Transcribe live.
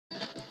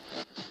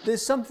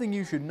There's something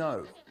you should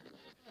know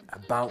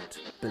about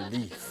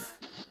belief.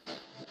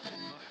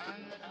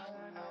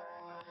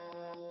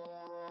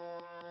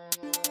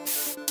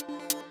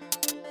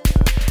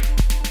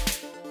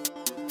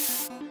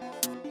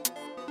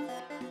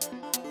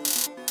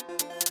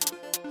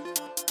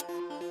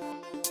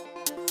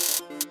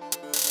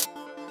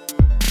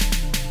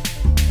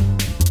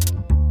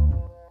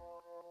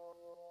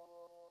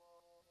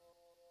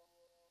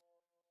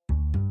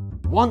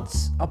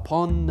 Once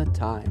upon a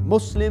time,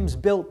 Muslims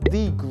built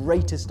the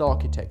greatest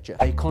architecture.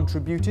 They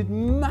contributed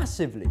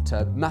massively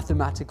to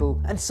mathematical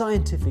and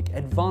scientific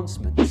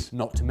advancements,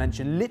 not to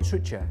mention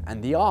literature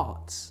and the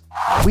arts.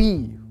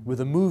 We were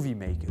the movie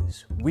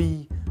makers.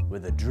 We were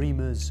the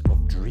dreamers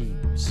of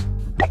dreams.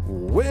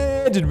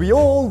 Where did we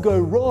all go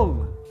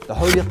wrong? The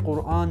Holy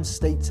Quran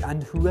states,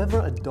 and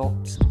whoever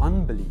adopts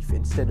unbelief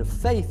instead of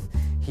faith,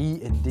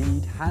 he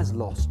indeed has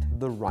lost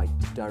the right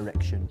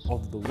direction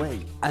of the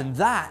way. And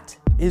that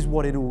is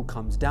what it all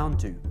comes down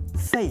to.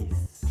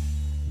 Faith.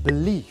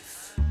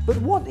 Belief. But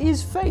what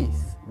is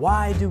faith?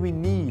 Why do we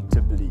need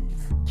to believe?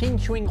 Qin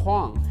Shi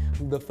Huang,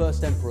 the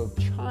first emperor of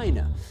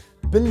China,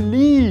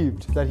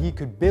 believed that he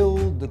could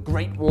build the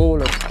Great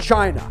Wall of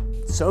China.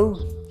 So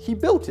he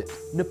built it.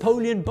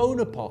 Napoleon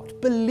Bonaparte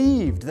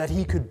believed that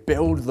he could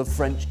build the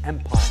French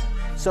Empire.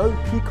 So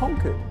he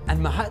conquered.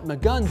 And Mahatma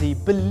Gandhi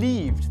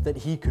believed that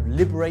he could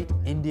liberate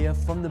India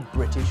from the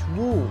British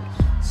rule.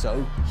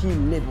 So he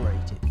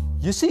liberated.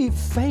 You see,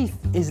 faith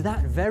is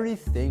that very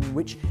thing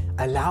which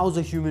allows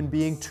a human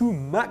being to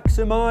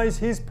maximize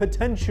his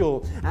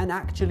potential and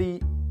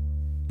actually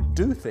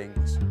do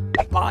things.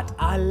 But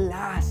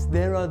alas,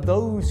 there are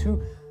those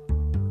who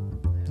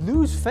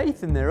lose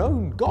faith in their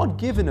own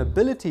God-given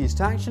abilities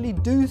to actually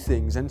do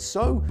things, and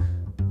so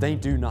they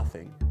do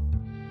nothing.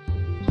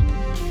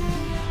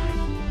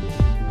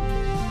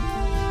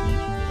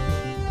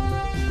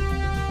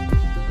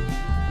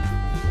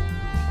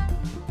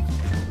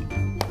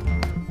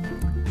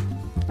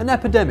 An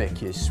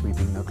epidemic is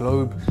sweeping the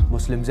globe.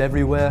 Muslims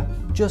everywhere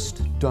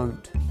just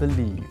don't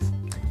believe.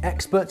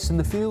 Experts in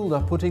the field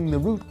are putting the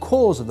root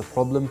cause of the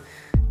problem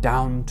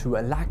down to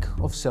a lack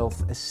of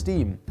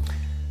self-esteem.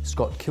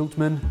 Scott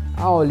Kiltman,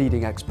 our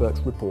leading expert,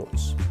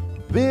 reports.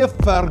 They've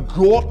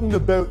forgotten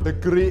about the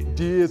great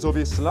days of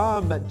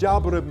Islam that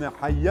Jabir ibn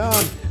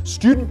Hayyan,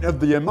 student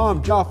of the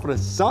Imam Jafar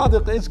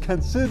as-Sadiq, is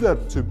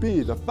considered to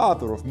be the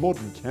father of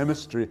modern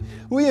chemistry.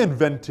 We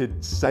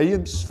invented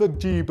science for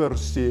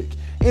Jabir's sake,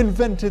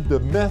 invented the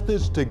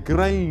methods to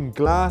grind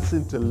glass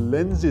into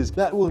lenses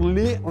that were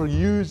later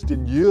used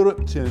in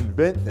Europe to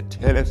invent the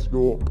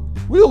telescope.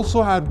 We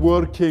also had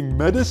working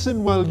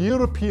medicine while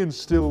Europeans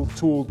still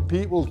told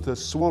people to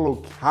swallow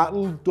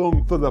cattle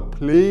dung for the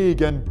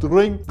plague and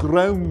drink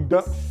ground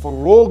up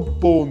frog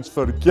bones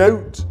for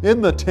gout.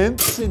 In the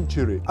 10th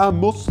century, a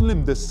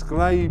Muslim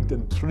described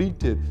and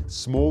treated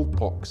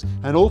smallpox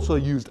and also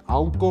used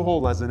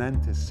alcohol as an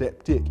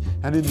antiseptic.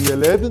 And in the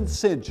 11th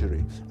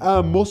century,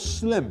 a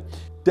Muslim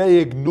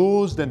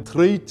diagnosed and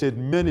treated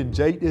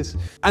meningitis,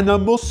 and a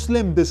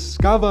Muslim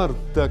discovered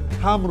the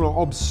camera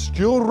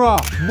obscura.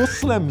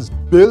 Muslims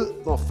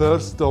built the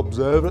first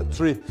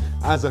observatory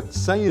as a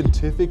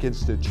scientific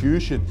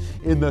institution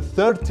in the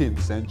 13th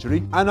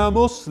century, and a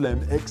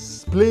Muslim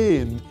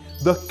explained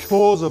the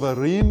cause of a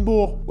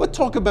rainbow. We'll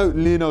talk about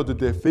Leonardo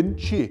da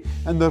Vinci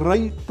and the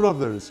Wright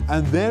brothers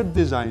and their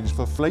designs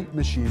for flight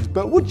machines,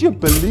 but would you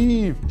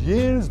believe,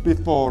 years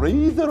before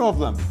either of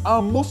them, a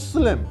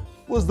Muslim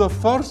was the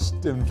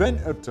first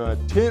inventor to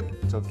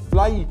attempt to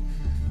fly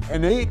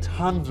in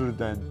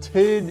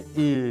 810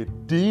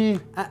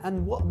 AD.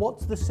 And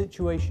what's the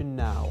situation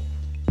now?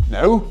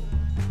 Now?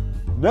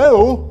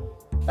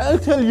 I'll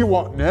tell you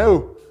what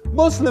now.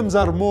 Muslims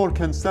are more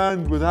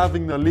concerned with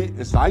having the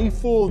latest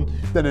iPhone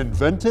than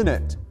inventing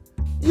it.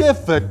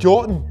 You've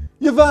forgotten.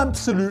 You've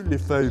absolutely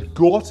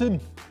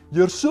forgotten.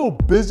 You're so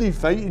busy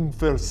fighting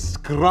for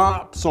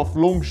scraps off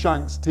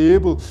Longshank's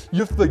table,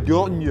 you've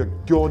forgotten your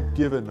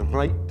God-given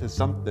right to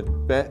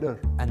something better.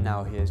 And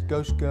now here's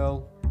Ghost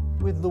Girl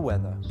with the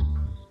weather.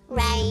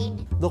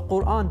 Rain. The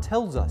Quran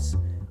tells us,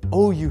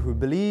 "Oh, you who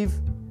believe,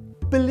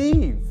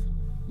 believe."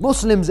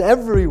 Muslims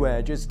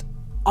everywhere just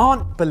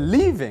aren't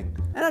believing.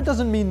 And that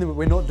doesn't mean that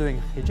we're not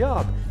doing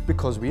hijab,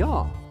 because we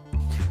are.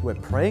 We're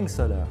praying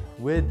salah,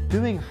 we're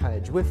doing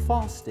hajj, we're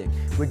fasting,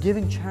 we're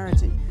giving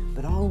charity.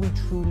 But are we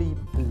truly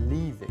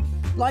believing?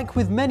 Like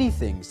with many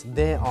things,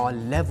 there are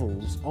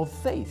levels of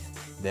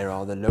faith. There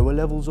are the lower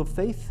levels of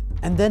faith,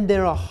 and then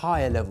there are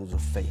higher levels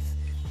of faith.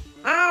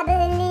 I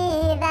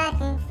believe I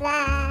can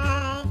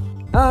fly.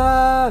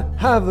 I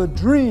have a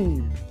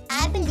dream.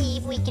 I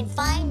believe we can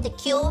find the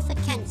cure for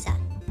cancer.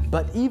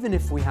 But even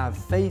if we have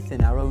faith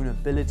in our own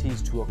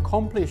abilities to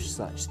accomplish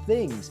such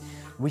things,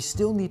 we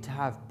still need to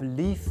have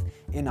belief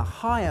in a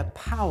higher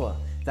power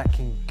that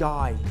can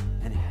guide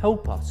and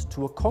help us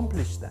to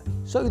accomplish them.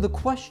 So the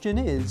question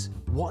is,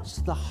 what's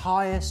the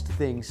highest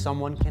thing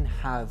someone can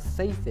have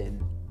faith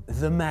in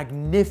the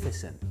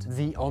magnificent,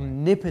 the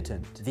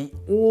omnipotent, the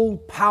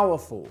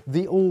all-powerful,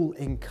 the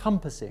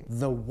all-encompassing,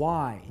 the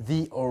why,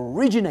 the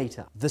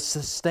originator, the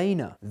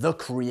sustainer, the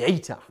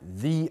creator,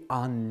 the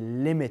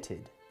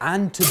unlimited.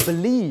 And to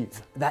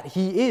believe that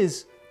he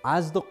is,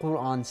 as the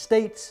Quran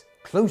states,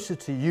 closer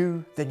to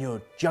you than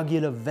your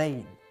jugular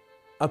vein.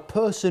 A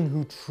person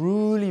who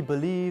truly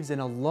believes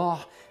in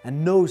Allah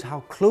and knows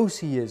how close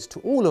he is to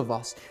all of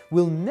us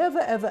will never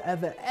ever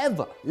ever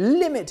ever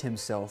limit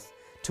himself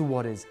to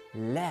what is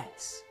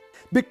less,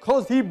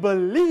 because he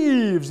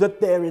believes that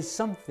there is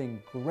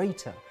something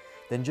greater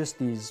than just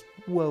these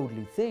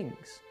worldly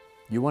things.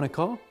 You want a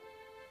car?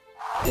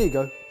 Here you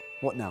go.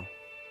 What now?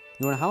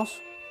 You want a house?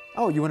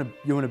 Oh, you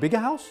want a bigger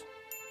house?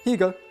 Here you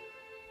go.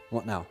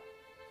 What now?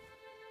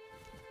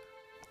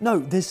 No,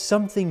 there's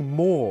something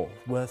more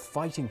worth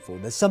fighting for.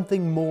 There's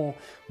something more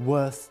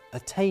worth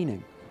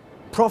attaining.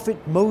 Prophet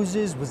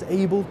Moses was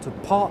able to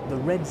part the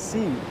Red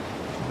Sea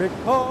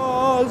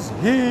because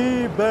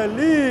he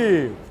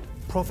believed.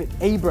 Prophet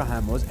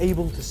Abraham was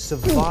able to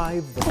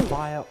survive the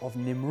fire of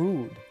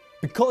Nimrud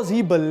because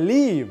he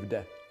believed.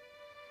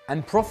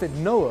 And Prophet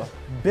Noah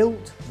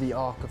built the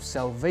Ark of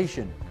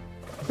Salvation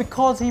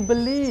because he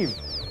believed.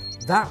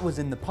 That was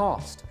in the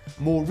past.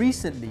 More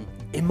recently,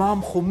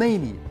 Imam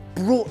Khomeini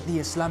brought the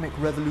Islamic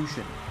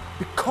revolution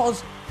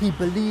because he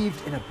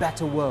believed in a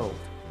better world.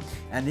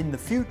 And in the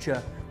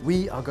future,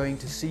 we are going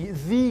to see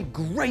the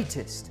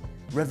greatest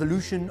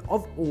revolution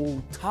of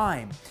all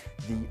time,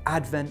 the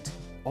advent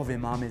of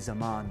Imam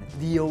Zaman,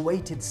 the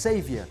awaited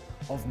savior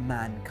of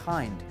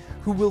mankind,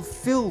 who will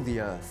fill the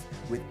earth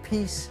with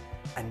peace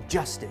and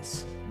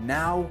justice.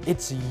 Now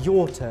it's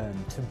your turn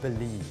to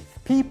believe.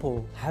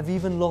 People have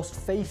even lost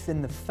faith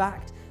in the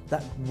fact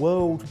that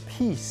world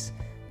peace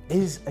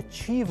is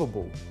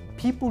achievable.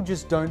 People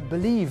just don't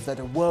believe that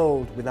a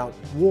world without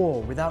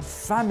war, without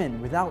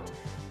famine, without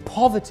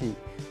poverty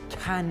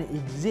can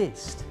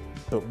exist.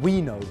 But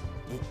we know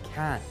it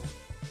can.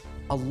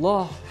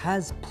 Allah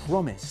has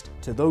promised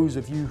to those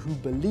of you who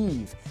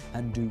believe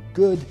and do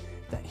good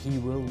that He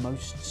will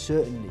most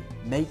certainly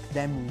make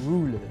them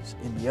rulers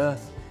in the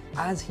earth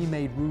as He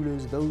made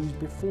rulers those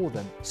before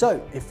them.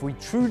 So if we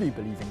truly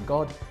believe in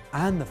God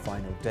and the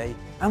final day,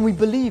 and we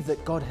believe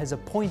that God has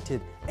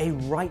appointed a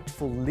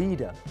rightful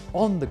leader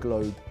on the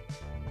globe,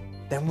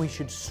 then we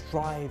should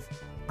strive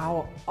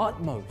our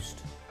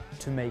utmost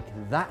to make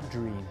that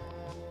dream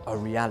a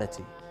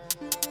reality.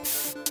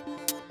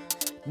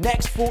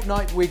 Next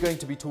fortnight, we're going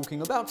to be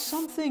talking about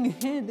something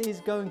that is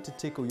going to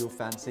tickle your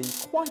fancy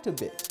quite a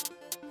bit.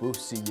 We'll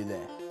see you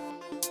there.